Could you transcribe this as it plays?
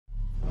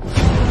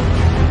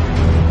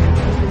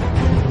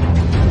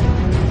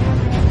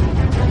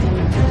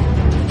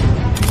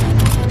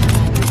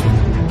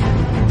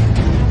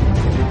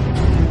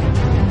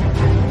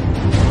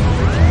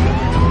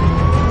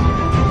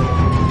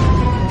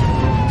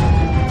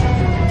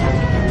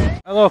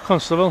Hello,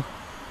 Constable.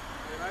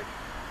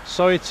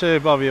 Sorry to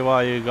bother you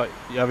while you're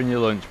having your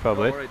lunch,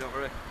 probably. Don't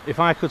worry.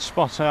 If I could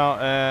spot out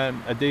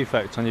a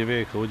defect on your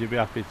vehicle, would you be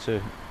happy to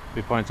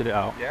be pointed it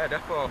out? Yeah,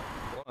 definitely.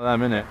 A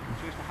minute.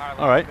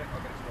 Alright.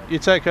 You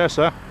take care,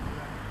 sir.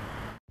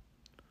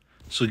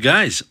 So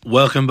guys,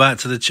 welcome back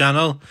to the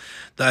channel.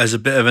 That is a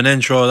bit of an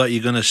intro that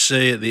you're going to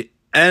see at the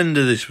end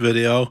of this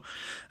video.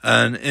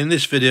 And in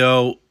this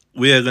video,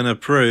 we are going to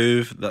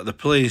prove that the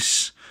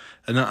police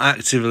are not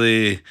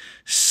actively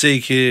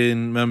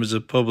seeking members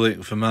of the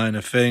public for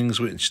minor things,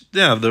 which they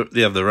have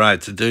the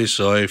right to do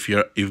so. If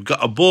you've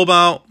got a bulb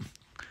out,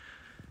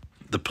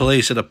 the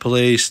police are the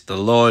police, the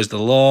law is the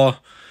law.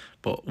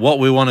 But what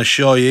we want to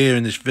show you here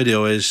in this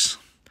video is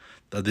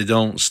that they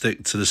don't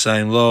stick to the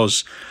same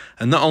laws.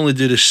 And not only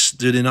do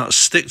they not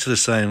stick to the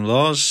same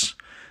laws,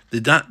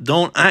 they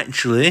don't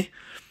actually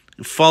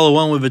follow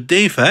on with a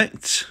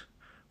defect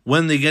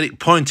when they get it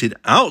pointed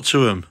out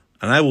to them.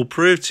 And I will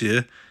prove to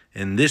you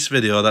in this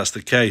video that's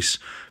the case.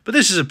 But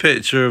this is a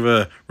picture of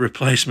a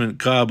replacement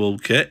car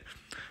bulb kit.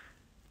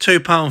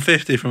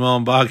 £2.50 from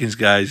Home Bargains,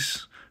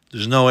 guys.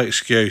 There's no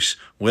excuse.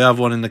 We have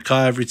one in the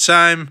car every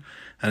time,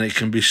 and it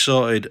can be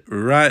sorted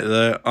right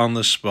there on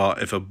the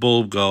spot if a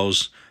bulb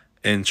goes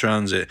in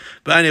transit.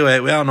 But anyway,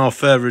 without no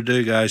further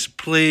ado, guys,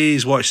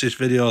 please watch this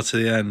video to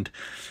the end.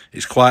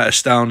 It's quite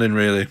astounding,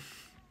 really,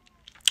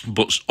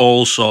 but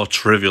also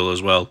trivial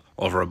as well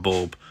over a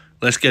bulb.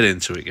 Let's get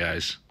into it,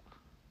 guys.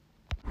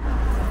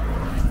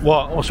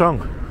 What's wrong?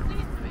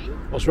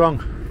 What's wrong?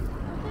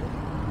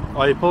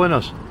 Why are you pulling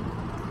us?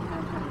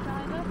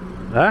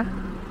 There?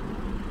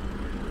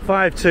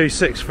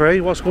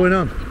 5263, what's going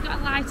on? You've got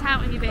a light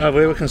out in your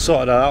vehicle. We can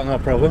sort that out, no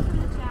problem.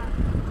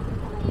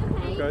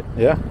 Okay.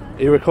 Yeah?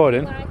 Are you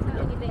recording? Light out in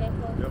your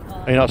vehicle.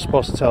 Are you not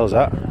supposed to tell us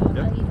that?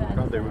 Yeah,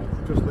 can't do.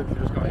 We've just literally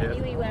just got here.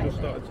 Just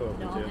started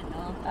talking to you.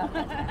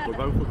 We're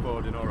both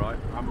recording, alright.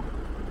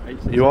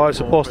 You are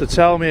supposed to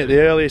tell me at the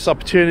earliest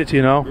opportunity,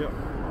 you know? Yeah.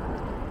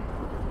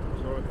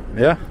 Sorry.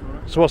 Yeah?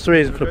 So what's the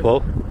reason for the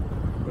pull?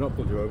 We're not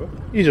pulled you over.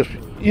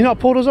 You not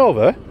pulled us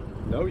over?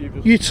 No, you've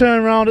just... You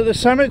turned around at the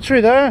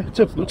cemetery there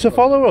to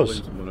follow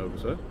us. Over,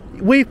 sir.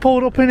 We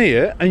pulled up in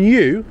here and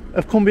you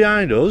have come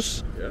behind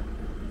us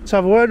to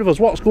have a word with us.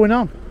 What's going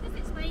on? Just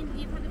explain that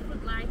you've had a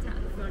front light out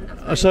at the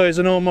front. That's So is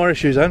there no more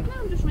issues then? No,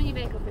 I'm just running your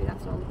vehicle through,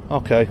 that's all.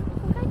 Okay.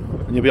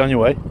 And you'll be on your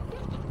way?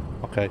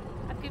 Okay.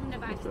 I've given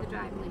advice to the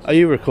driver. Are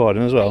you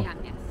recording as well? I am,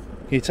 yes.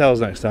 Can you tell us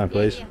next time,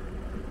 please? Yeah.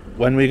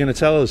 When were you going to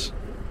tell us?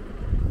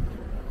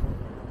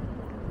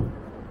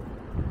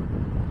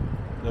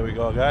 There we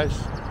go, guys.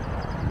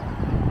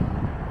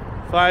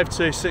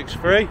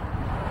 5263.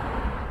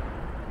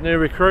 New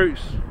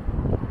recruits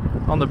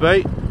on the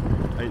beat.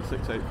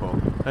 8684.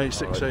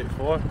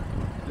 8684.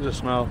 There's a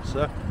smile,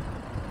 sir.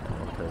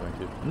 Okay, thank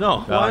you.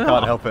 No, No, why I not?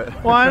 can't help it.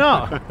 Why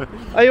not?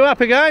 Are you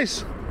happy,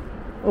 guys?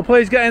 Well,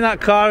 please get in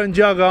that car and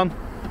jog on.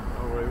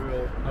 Don't worry, we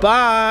will.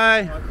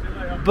 Bye.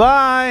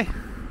 Bye.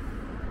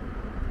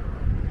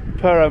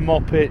 Pair of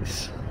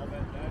muppets.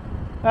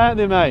 Aren't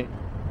they, mate?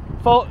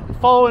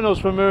 Following us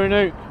from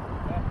Marinook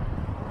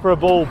for a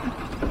bulb.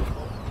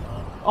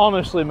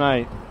 Honestly,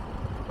 mate.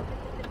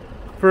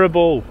 For a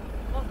bulb.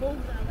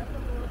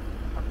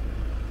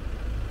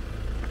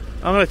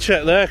 I'm going to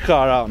check their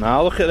car out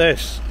now. Look at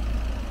this.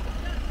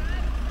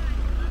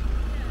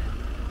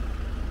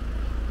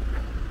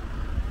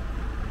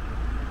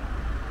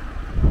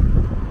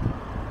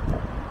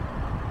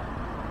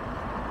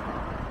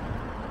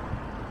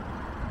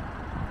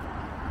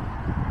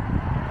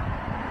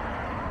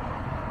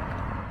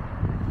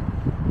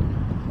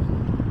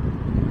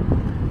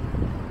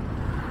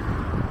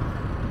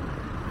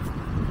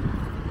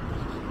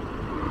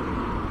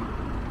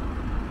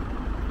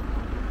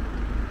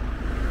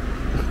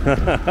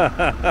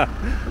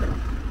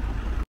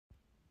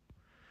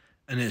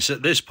 And it's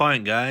at this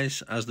point,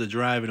 guys, as they're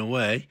driving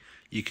away,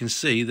 you can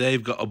see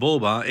they've got a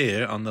bulb out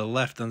here on the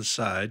left hand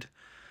side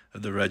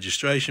of the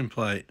registration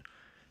plate.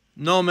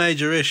 No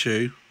major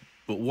issue,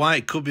 but why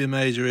it could be a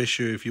major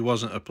issue if you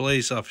wasn't a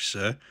police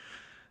officer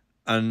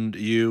and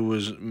you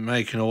was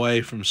making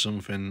away from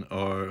something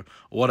or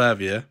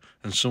whatever,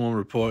 and someone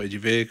reported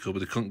your vehicle but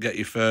they couldn't get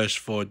your first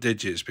 4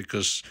 digits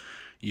because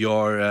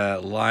your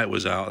light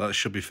was out that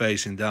should be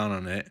facing down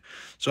on it.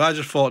 So I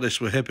just thought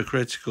this were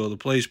hypocritical. The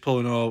police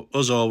pulling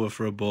us over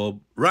for a bulb,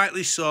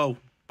 rightly so,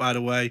 by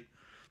the way.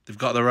 They've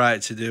got the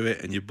right to do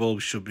it and your bulb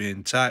should be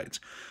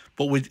intact.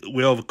 But we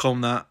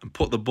overcome that and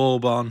put the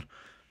bulb on.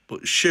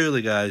 But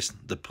surely, guys,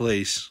 the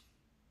police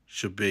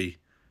should be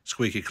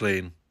squeaky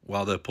clean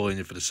while they're pulling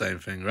you for the same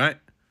thing, right?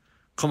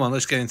 Come on,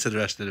 let's get into the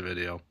rest of the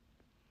video.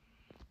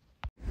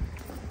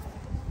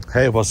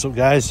 Hey, what's up,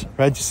 guys?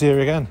 Regis here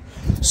again.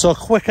 So,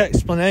 quick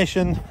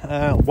explanation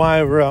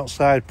why we're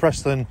outside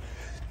Preston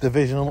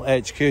Divisional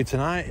HQ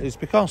tonight is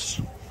because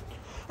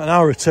an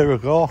hour or two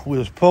ago we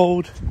was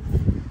pulled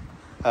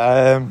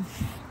by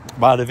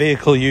the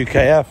vehicle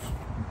UKF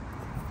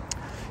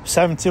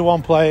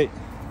 71 plate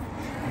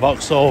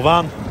Vauxhall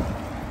van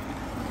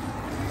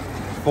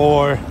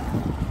for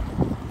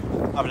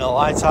having a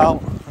light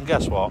out, and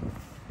guess what?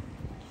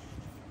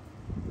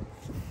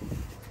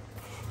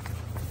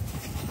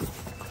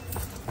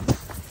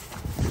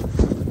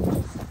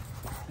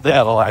 They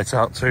have the lights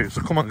out too,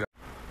 so come on, guys.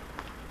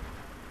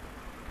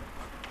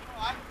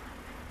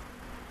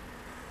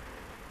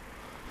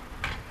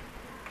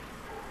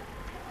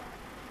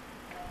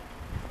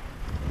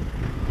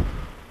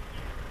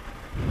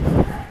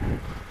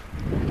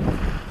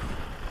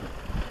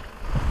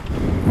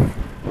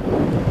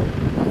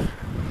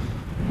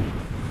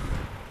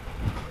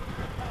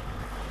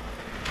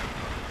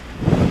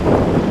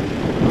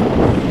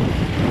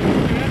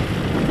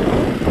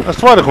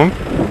 Assalamualaikum.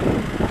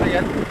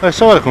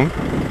 Assalamualaikum.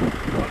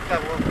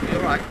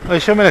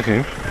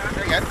 Assalamualaikum.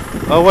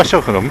 Oh, what's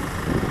your name?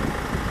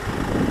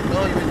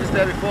 No, you were just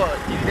there before.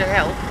 You need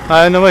help?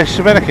 No,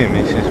 Assalamualaikum.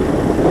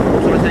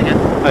 Sorry, say again.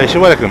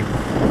 Assalamualaikum.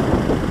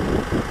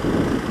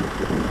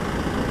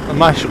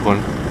 ما شكون.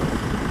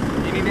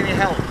 You need any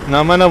help?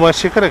 نعم أنا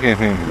وشكرك.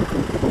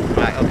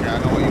 Right, okay, I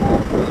know what you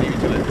want. I'll leave you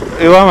to it.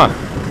 إيوه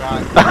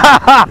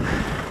Right.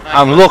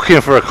 I'm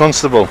looking for a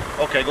constable.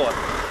 Okay, go on.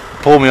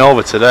 Pull me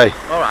over today.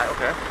 Alright,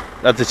 okay.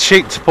 Had the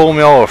cheek to pull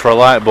me over for a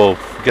light bulb.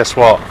 Guess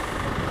what?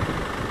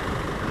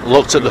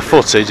 Looked at the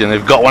footage and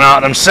they've got one out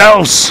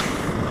themselves.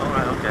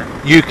 Alright, okay.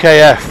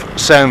 UKF,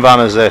 same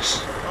van as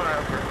this. Alright,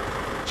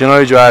 okay. Do you know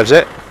who drives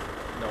it?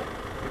 No.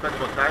 Depends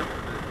what time.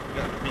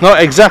 Not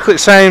exactly the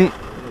same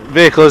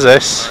vehicle as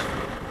this.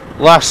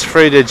 Last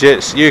 3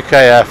 digits,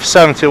 UKF,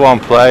 71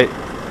 plate.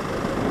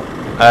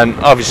 And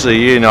obviously,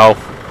 you know,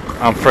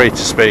 I'm free to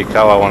speak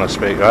how I want to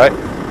speak, right?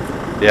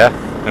 Yeah?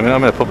 I mean,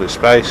 I'm in a public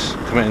space,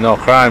 committing no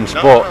crimes,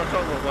 but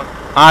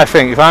I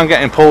think if I'm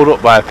getting pulled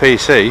up by a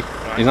PC,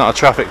 he's not a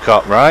traffic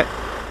cop, right?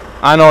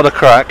 I know the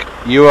crack.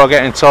 You are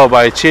getting told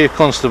by your chief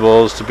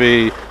constables to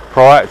be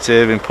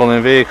proactive in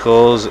pulling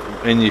vehicles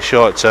in your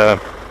short term.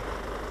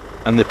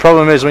 And the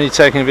problem is when you're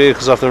taking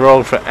vehicles off the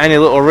road for any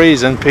little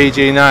reason,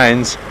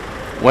 PG9s,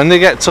 when they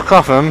get took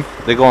off them,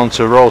 they go on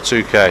to Roll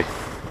 2K.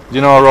 Do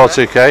you know a Roll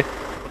 2K?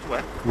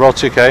 Where? Roll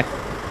 2K.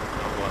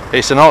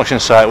 It's an auction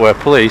site where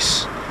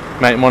police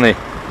make money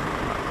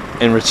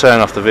in return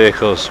off the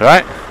vehicles,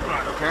 right?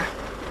 Right, okay.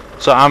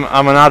 So I'm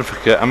an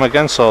advocate. I'm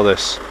against all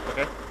this.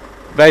 Okay.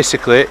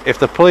 Basically, if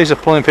the police are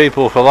pulling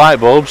people for light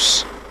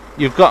bulbs,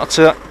 you've got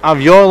to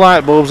have your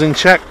light bulbs in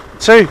check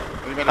too.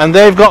 And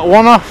they've got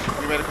one off.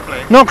 You made a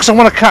complaint? No, because I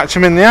want to catch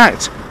them in the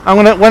act.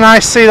 When I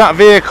see that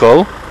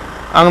vehicle,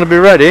 I'm gonna be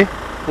ready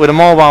with a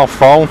mobile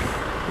phone,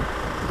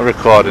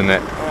 recording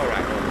it.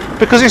 Alright.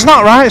 Because it's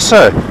not right,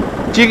 sir.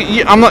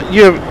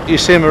 You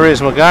seem a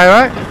reasonable guy,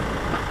 right?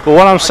 But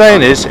what I'm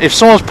saying is, if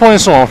someone's pulling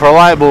someone for a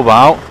light bulb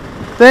out,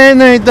 they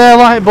need their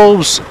light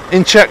bulbs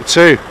in check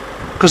too.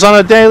 Because on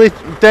a daily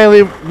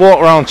walk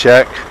around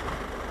check,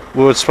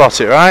 we would spot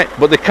it, right?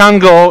 But they can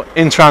go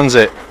in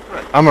transit.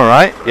 Right. Am I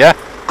right? Yeah.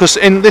 Because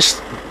in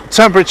this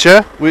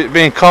temperature, with it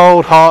being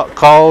cold, hot,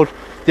 cold,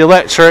 the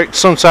electric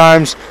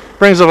sometimes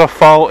brings up a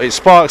fault. It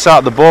sparks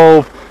out the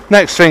bulb.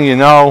 Next thing you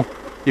know,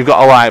 you've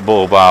got a light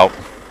bulb out.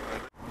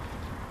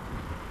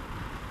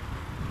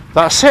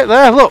 That's it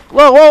there. Look.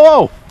 Whoa, whoa,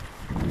 whoa.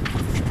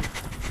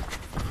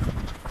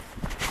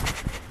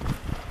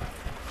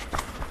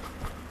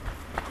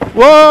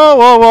 Whoa,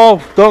 whoa,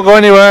 whoa, don't go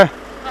anywhere.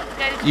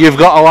 You've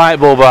got a light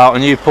bulb out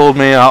and you pulled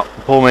me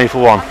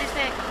for one. On this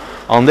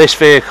vehicle? On this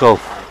vehicle.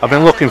 I've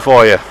been looking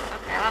for you. Okay,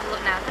 I'll have a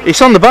look now. Thank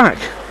It's on the back.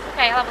 you.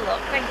 Okay, I'll have a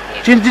look.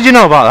 Thank you. Did you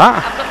know about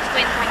that? I've looked at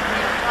it, thank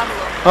you. I'll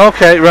have a look.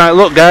 Okay, right,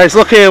 look guys,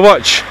 look here,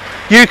 watch.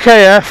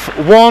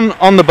 UKF, 1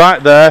 on the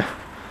back there,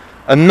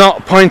 and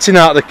not pointing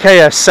out the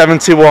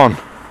KS71.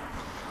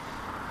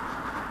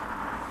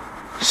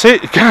 See,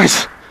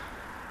 guys,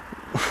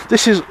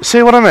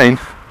 see what I mean?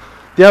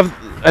 They have,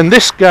 and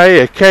this guy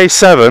here,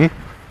 K7,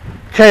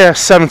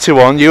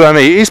 KS71 UME,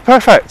 he's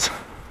perfect.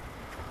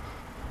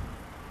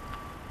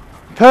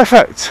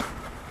 Perfect.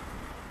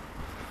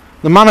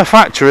 The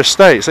manufacturer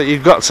states that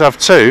you've got to have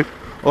 2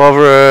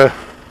 over a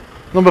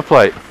number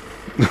plate.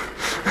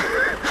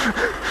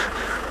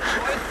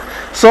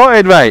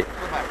 Sorted, mate.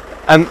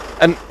 And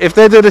if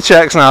they do the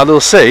checks now, they'll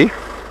see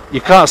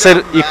you can't say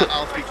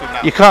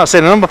that you can't see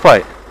the number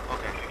plate.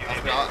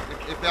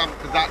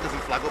 Because that doesn't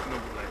flag up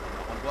number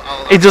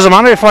plate. It doesn't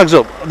matter if it flags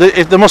up.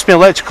 There must be an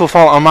electrical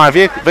fault on my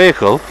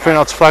vehicle for it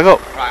not to flag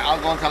up. Right,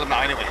 I'll go and tell them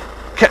that anyway.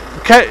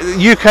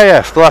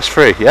 UKF, the last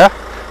 3, yeah?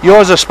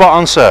 Yours are spot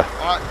on, sir.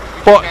 Alright.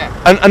 But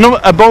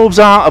a bulb's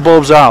out, a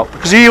bulb's out.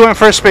 Because you went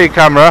for a speed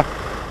camera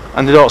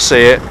and they don't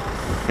see it.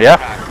 Yeah?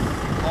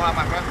 Alright,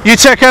 my friend. You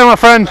take care, my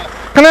friend.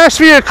 Can I ask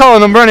for your collar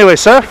number anyway,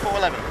 sir?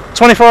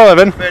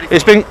 2411. 2411.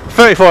 It's been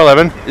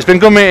 3411. It's been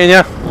good meeting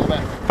you.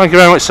 Thank you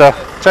very much, sir.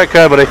 Take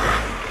care, buddy.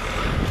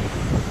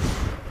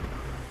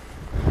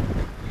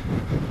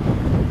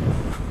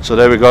 So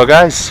there we go,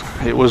 guys.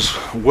 It was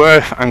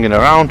worth hanging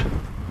around.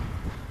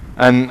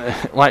 And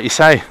like you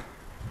say,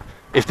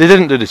 if they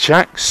didn't do the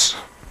checks,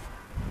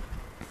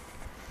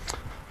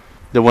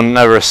 they would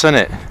never have seen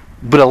it.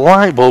 But a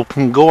light bulb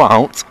can go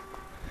out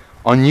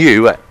on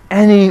you at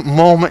any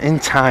moment in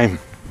time.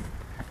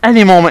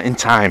 Any moment in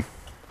time.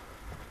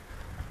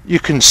 You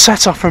can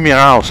set off from your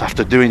house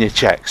after doing your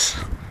checks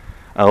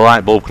and a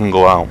light bulb can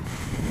go out.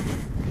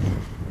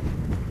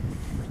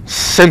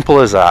 Simple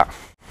as that.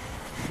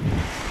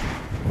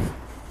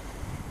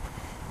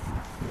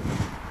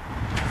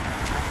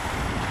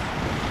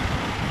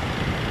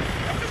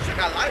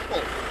 got light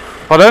bulb.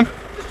 Pardon?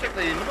 Just check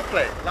the number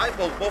plate. Light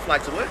bulb, both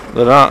lights are working.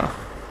 They're not.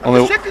 I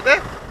Only just checked it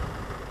there.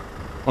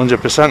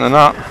 100% of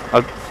that.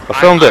 I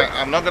filmed it.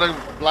 I'm not gonna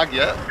blag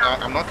you.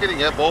 I'm not kidding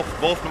you.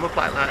 Both number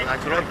plate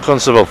lights are on.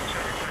 Constable,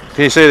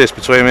 can you see this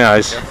between my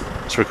eyes? Yes.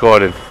 It's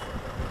recording.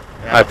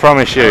 Yeah. I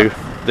promise you,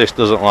 this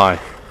doesn't lie.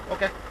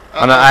 Okay.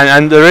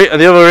 And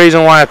the other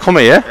reason why I come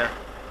here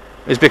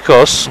is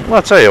because, well,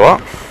 I'll tell you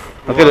what,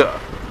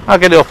 I'll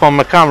get it up on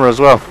my camera as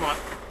well. Come on.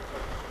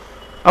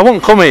 I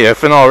won't come here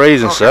for no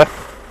reason, sir.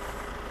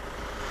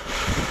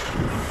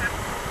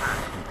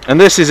 And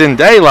this is in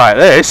daylight,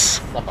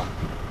 this.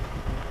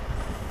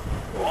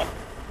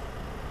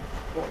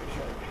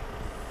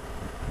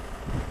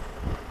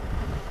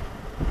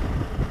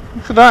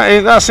 Look at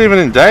that, that's even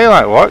in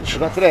daylight, watch. Is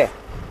that today?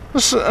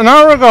 That's an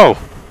hour ago.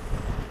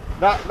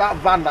 That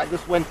van that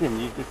just went in,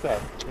 you just said.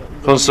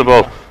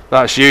 Constable,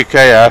 that's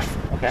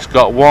UKF. Okay. It's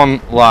got one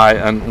light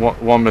and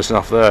one missing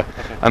off there.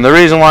 Okay. And the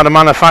reason why the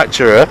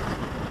manufacturer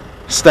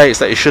states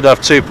that you should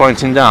have two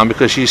pointing down,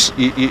 because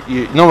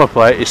your number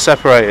plate is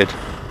separated,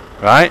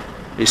 right?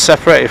 It's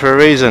separated for a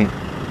reason.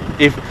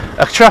 If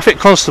a traffic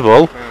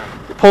constable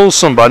pulls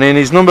somebody and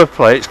his number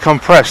plate's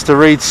compressed to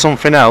read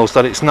something else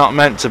that it's not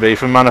meant to be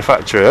from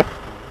manufacturer,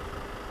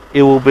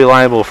 he will be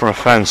liable for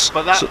offence.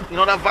 But that, you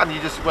know that van you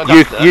just went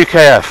after?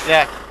 UKF.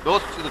 Yeah,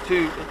 those are the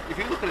two. If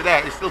you look at it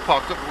there, it's still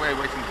parked up where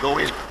waiting to go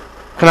in.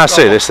 Can I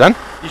see this then?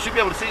 You should be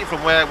able to see it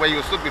from where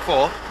you stood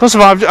before.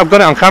 Constable, I've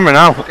got it on camera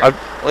now. Okay.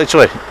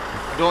 Literally.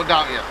 I don't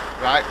doubt you,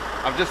 right?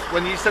 I've just,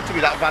 when you said to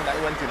me that van that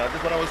you went in,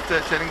 when I was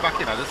turning back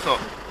in, I just thought,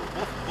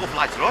 both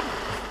lights are on.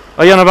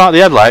 Are you on about the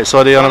headlights,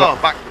 or are you on about...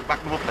 No,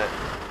 back number plate.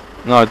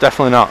 No,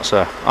 definitely not,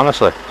 sir.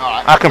 Honestly.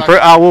 Alright.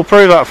 I will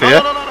prove that for you.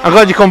 No, I'm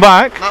glad you come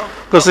back. No.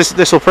 Because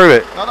this will prove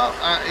it. No.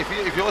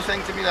 If you're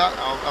saying to me that,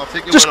 I'll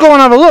take your Just word go up.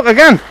 and have a look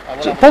again.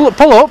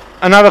 Pull up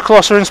and have a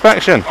closer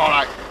inspection.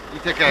 Alright. You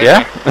take care.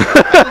 Yeah? Just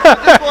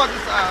go on,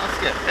 just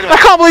ask it. Anyway. I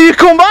can't believe you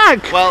come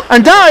back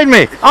and doubted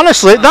me.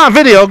 Honestly, that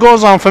video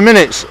goes on for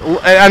minutes,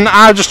 and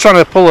I'm just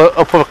trying to pull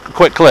up a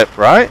quick clip,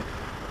 right?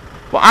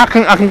 But I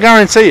can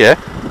guarantee you,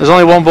 there's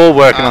only one bulb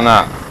working on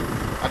that.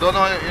 I don't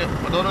know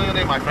your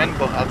name, my friend,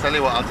 but I'll tell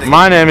you what. I'll take.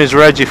 My name is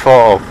Reggie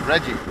Photo.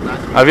 Reggie.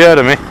 Nice. Have you heard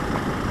of me?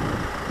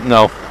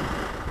 No.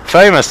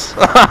 Famous.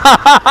 All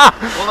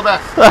the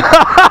best.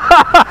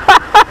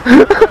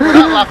 With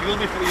that laugh, you'll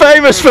be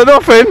Famous for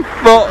nothing,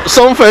 but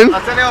something.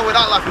 I'll tell you what, with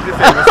that laugh, you'll be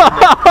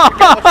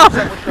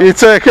famous. You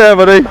take care,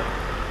 buddy.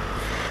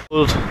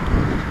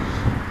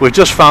 We've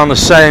just found the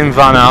same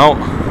van out,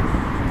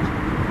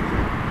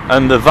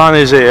 and the van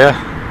is here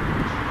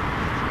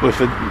with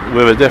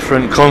a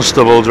different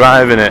constable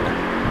driving it.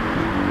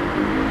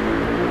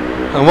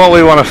 And what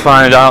we want to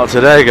find out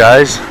today,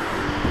 guys,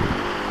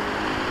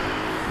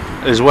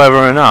 is whether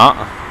or not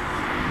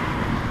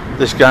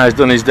this guy's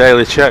done his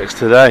daily checks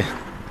today.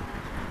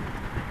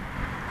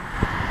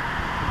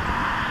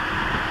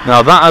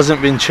 Now that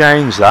hasn't been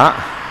changed,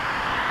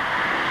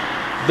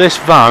 this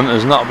van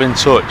has not been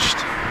touched,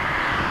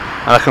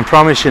 and I can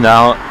promise you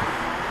now,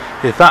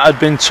 if that had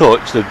been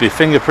touched, there'd be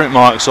fingerprint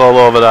marks all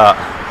over that,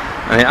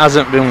 and it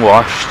hasn't been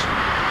washed.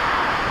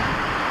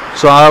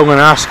 So I'm going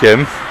to ask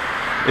him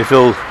if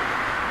he'll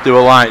do a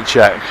light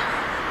check,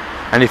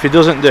 and if he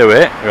doesn't do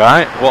it,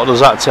 right, what does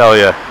that tell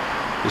you?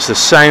 It's the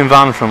same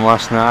van from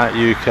last night,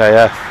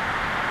 UKF.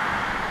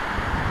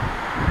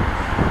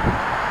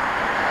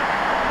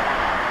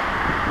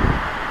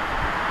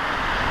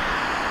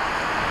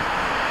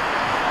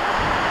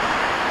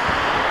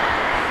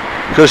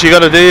 Because you got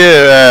to do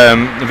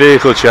your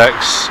vehicle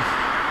checks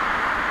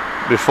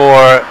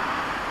before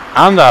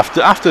and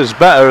after. After is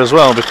better as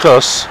well,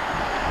 because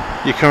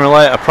you can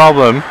relate a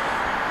problem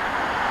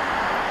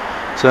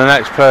to the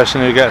next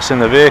person who gets in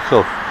the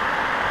vehicle.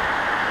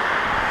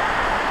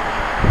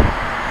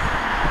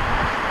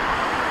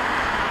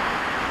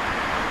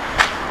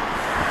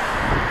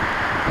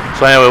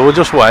 So anyway, we'll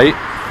just wait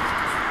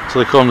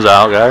till he comes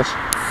out, guys.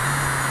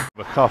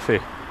 A coffee,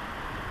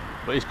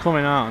 but he's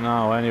coming out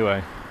now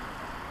anyway.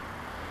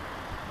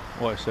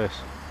 What's this?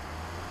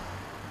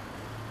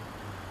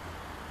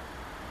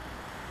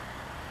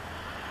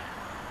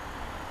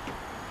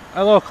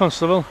 Hello,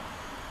 Constable. Hey,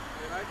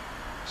 mate.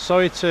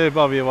 Sorry to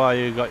bother you while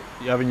you're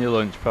having your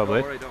lunch,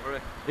 probably. Don't worry.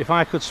 If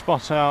I could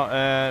spot out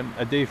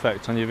a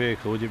defect on your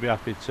vehicle, would you be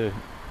happy to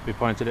be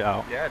pointed it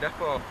out? Yeah,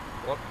 definitely.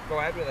 Go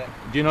ahead with it.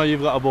 Do you know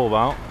you've got a bulb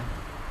out?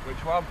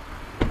 Which one?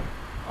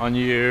 On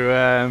your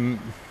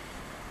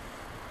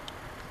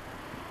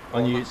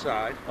on your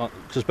side.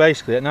 Because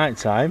basically at night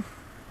time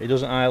it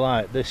doesn't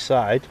highlight this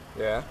side.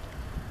 Yeah.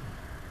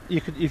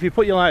 You could, if you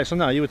put your lights on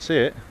now, you would see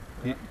it.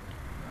 Yeah.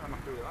 I'm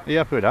happy with that. Are you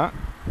happy with that?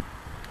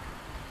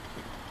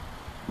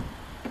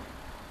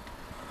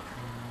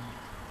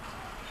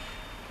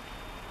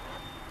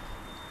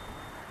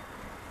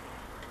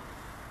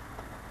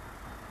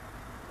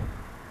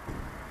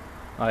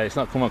 Oh, it's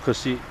not coming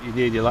because you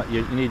need your lights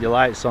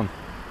on.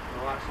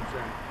 The lights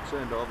are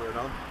turned over and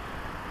on.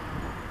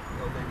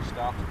 You'll need a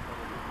starter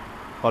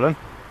probably. Pardon?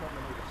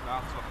 Probably need a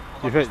starter.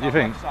 Do you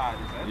think? Left side,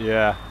 is it?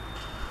 Yeah.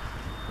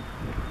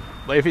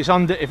 But if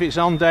it's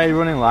on day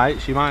running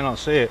lights, you might not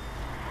see it.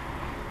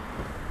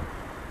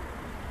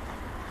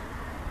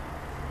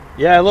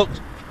 Yeah, look,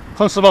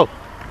 Constable.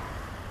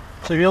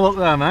 So if you look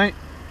there, mate,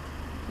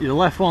 your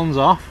left one's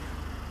off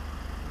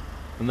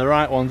and the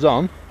right one's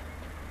on. Can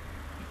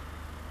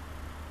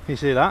you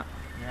see that?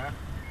 Yeah.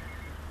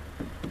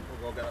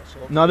 We'll go get that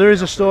sorted. Now there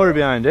is a story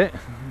behind it.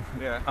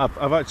 Yeah.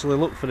 I've actually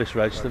looked for this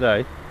reg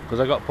today because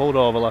I got pulled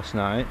over last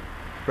night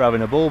for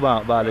having a bulb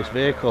out by this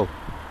vehicle,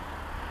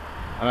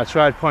 and I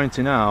tried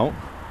pointing out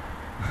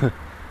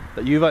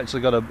that you've actually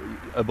got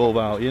a bulb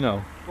out, you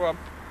know. Go on.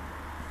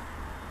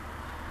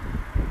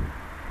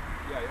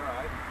 Yeah, you're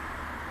right.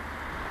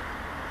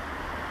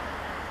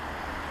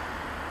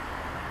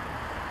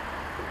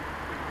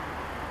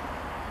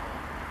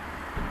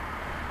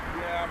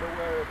 Yeah, I'm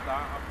aware of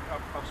that.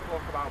 I've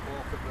spoken about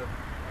both of them.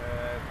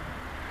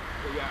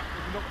 But yeah, we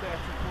can update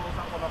and close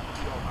that one off if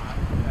you don't mind.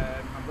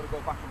 I'm going to go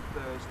back on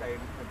Thursday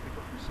and pick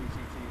up some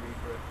CCTV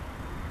for it.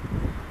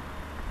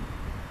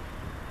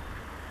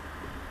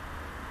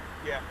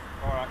 Yeah,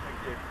 alright, thank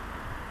you.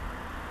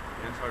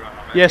 Yeah, sorry about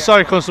that, mate. Yeah,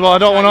 sorry, Constable, I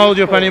don't want to hold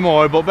you up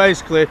anymore, but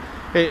basically,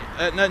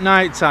 at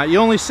night time, you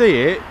only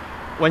see it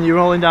when you're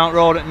rolling down the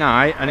road at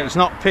night and it's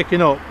not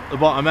picking up the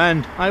bottom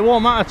end. And it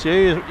won't matter to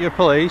you, you're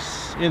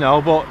police, you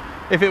know, but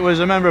if it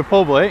was a member of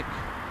public,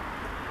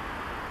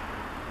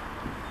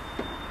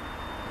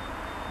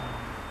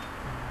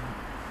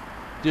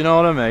 do you know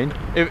what I mean?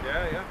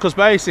 Yeah. Because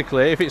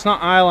basically, if it's not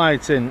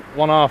highlighting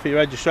one half of your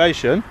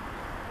registration,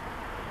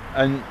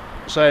 and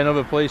say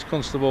another police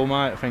constable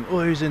might think, oh,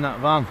 who's in that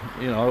van?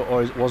 You know,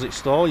 or was it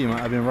stolen? You might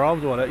have been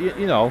robbed or whatever.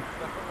 You know.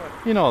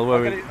 You know where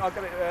I'll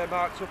get it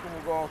marked up and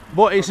we'll go.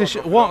 But it's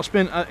what's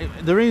been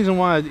the reason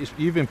why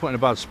you've been put in a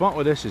bad spot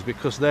with this is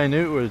because they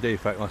knew it was a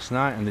defect last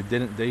night and they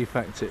didn't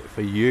defect it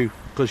for you.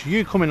 Because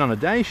you coming on a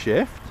day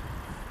shift,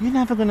 you're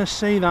never going to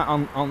see that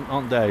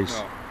on days.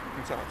 No,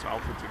 it's not to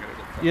Alfred to get it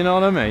up. You know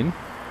what I mean?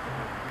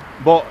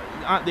 But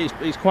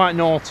it's quite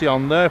naughty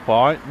on their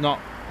part, not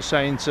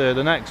saying to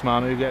the next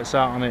man who gets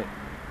out on it,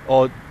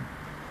 or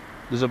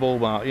there's a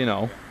bulb out. You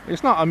know,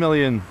 it's not a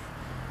million,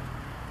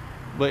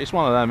 but it's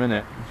one of them,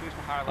 innit?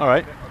 All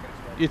right,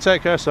 you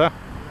take care, sir.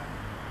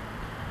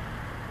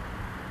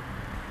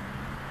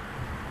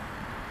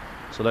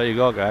 So there you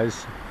go,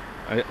 guys.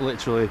 I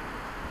literally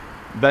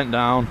bent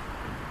down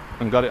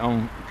and got it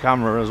on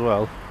camera as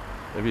well.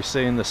 Have you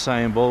seen the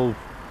same bulb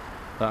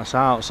that's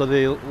out? So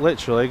they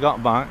literally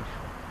got back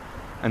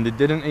and they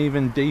didn't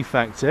even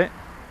defect it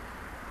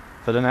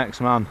for the next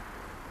man.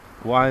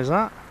 Why is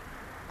that?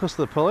 Because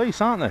they're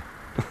police, aren't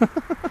they?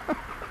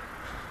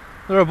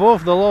 They're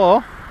above the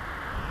law.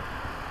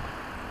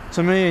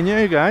 To me and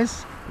you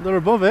guys, they're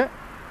above it.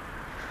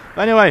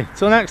 Anyway,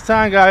 till next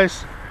time,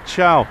 guys.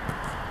 Ciao.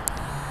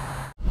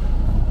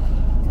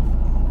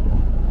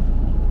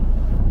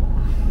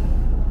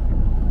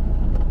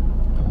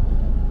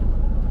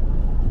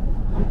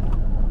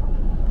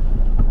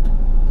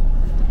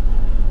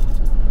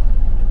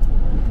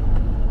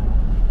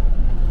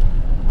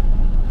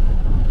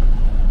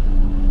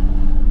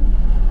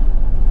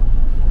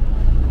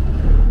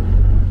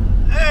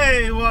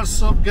 Hey,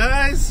 what's up,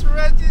 guys?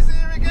 Reggie's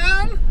here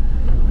again.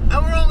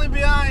 And we're only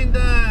behind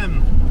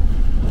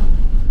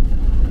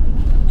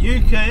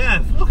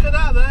UKF. Look at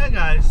that there,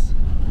 guys.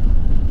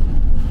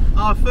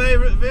 Our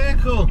favourite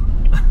vehicle.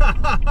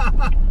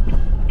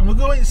 And we're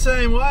going the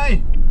same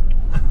way.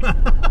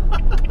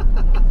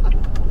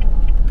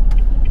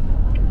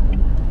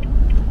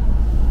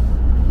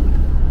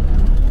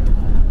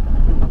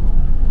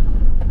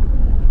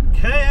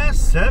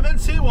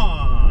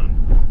 KS71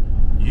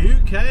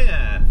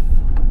 UKF.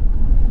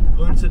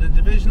 Going to the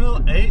divisional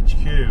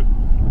HQ.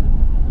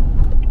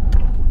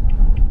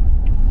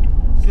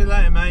 See you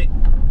later, mate.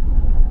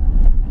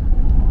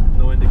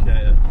 No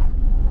indicator.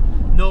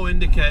 No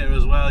indicator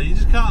as well. You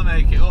just can't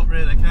make it up,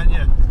 really, can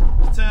you?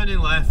 It's turning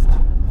left.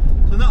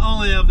 So not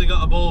only have they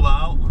got a bulb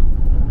out,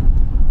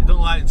 they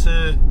don't like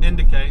to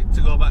indicate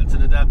to go back to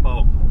the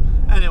depot.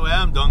 Anyway,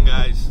 I'm done,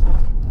 guys.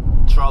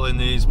 Trolling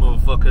these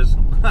motherfuckers.